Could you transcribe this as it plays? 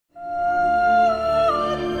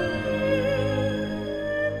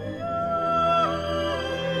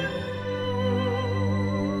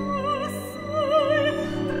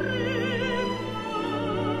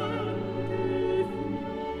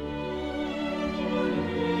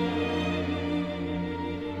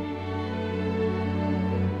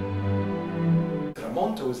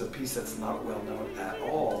Tramonto is a piece that's not well known at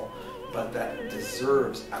all, but that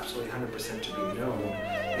deserves absolutely 100% to be known.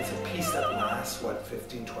 It's a piece that lasts, what,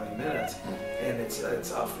 15, 20 minutes, and it's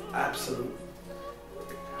of absolute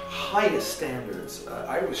highest standards.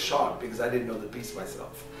 I was shocked because I didn't know the piece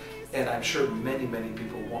myself, and I'm sure many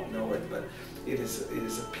people won't know it, but it is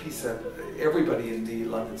a piece that everybody in the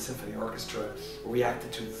London Symphony Orchestra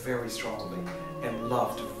reacted to very strongly and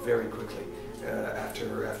loved very quickly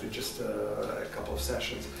after just a couple of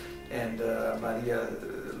sessions. And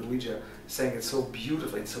Luigia sang it so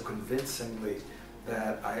beautifully and so convincingly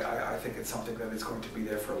that I think it's something that is going to be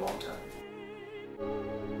there for a long time.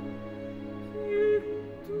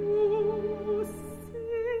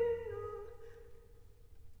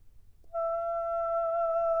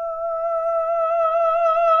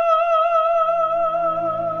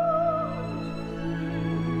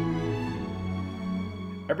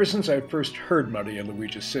 Ever since I first heard Maria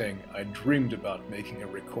Luigia sing, I dreamed about making a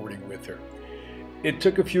recording with her. It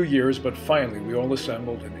took a few years, but finally we all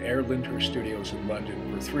assembled in Air Lyndhurst Studios in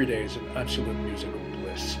London for 3 days of absolute musical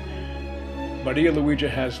bliss. Maria Luigia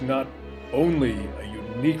has not only a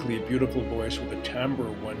uniquely beautiful voice with a timbre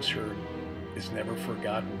once heard is never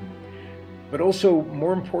forgotten, but also,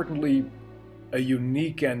 more importantly, a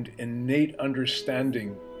unique and innate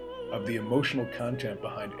understanding of the emotional content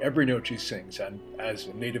behind every note she sings, and as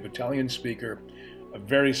a native Italian speaker, a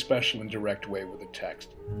very special and direct way with a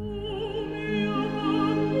text.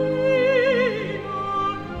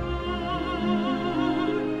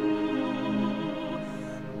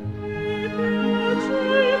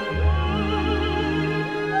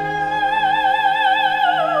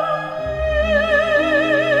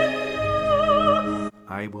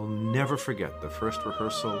 I will never forget the first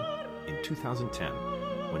rehearsal in 2010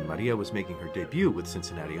 when Maria was making her debut with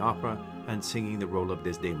Cincinnati Opera and singing the role of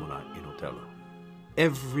Desdemona in Otello.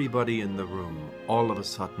 Everybody in the room all of a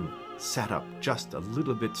sudden sat up just a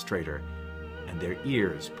little bit straighter, and their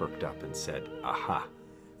ears perked up and said, "Aha,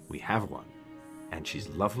 we have one. And she's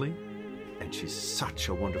lovely, and she's such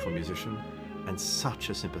a wonderful musician, and such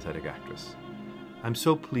a sympathetic actress." I'm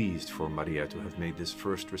so pleased for Maria to have made this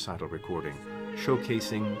first recital recording,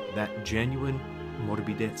 showcasing that genuine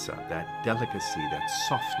morbidezza, that delicacy, that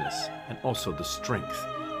softness, and also the strength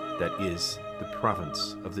that is the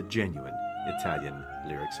province of the genuine Italian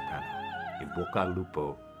lyric soprano. In bocca al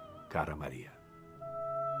lupo, cara Maria.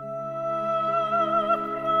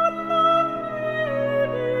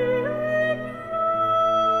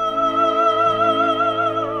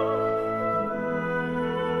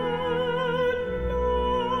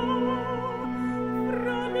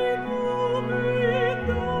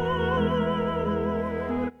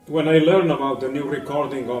 When I learned about the new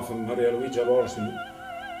recording of Maria Luigia Borsi,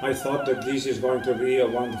 I thought that this is going to be a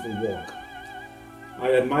wonderful work.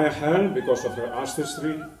 I admire her because of her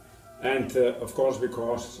artistry and of course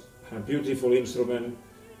because her beautiful instrument,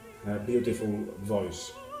 her beautiful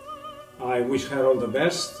voice. I wish her all the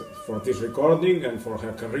best for this recording and for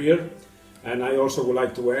her career, and I also would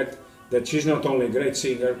like to add that she's not only a great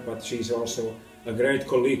singer, but she's also a great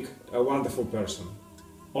colleague, a wonderful person.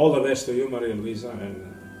 All the best to you, Maria Luigia,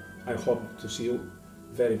 and I hope to see you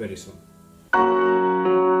very, very soon.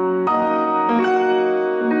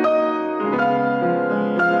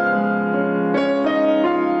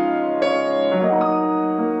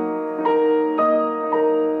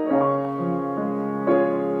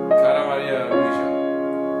 Cara Maria Luigia,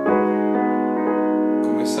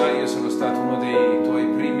 come sai io sono stato uno dei tuoi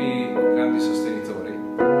primi grandi sostenitori.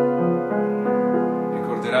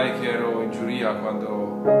 Ricorderai che ero in giuria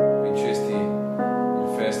quando vincesti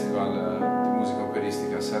Festival di musica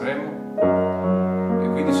operistica a Sanremo, e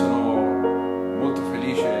quindi sono molto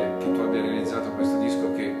felice che tu abbia realizzato questo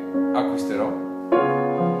disco che acquisterò,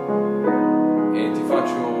 e ti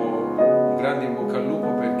faccio un grande in bocca al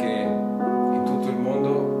lupo perché in tutto il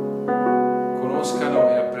mondo conoscano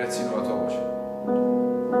e apprezzino la tua voce.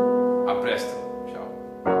 A presto, ciao.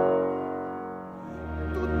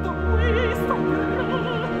 Tutto questo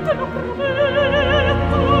te lo prometto.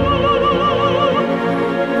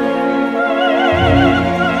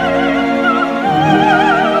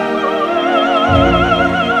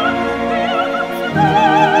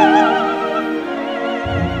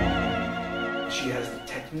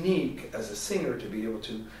 Singer to be able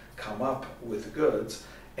to come up with the goods,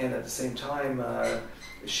 and at the same time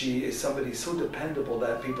she is somebody so dependable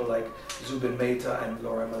that people like Zubin Mehta and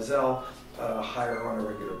Laura Mazel hire her on a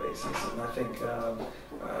regular basis. And I think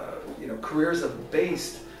you know, careers are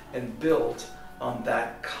based and built on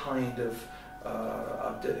that kind of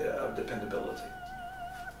dependability.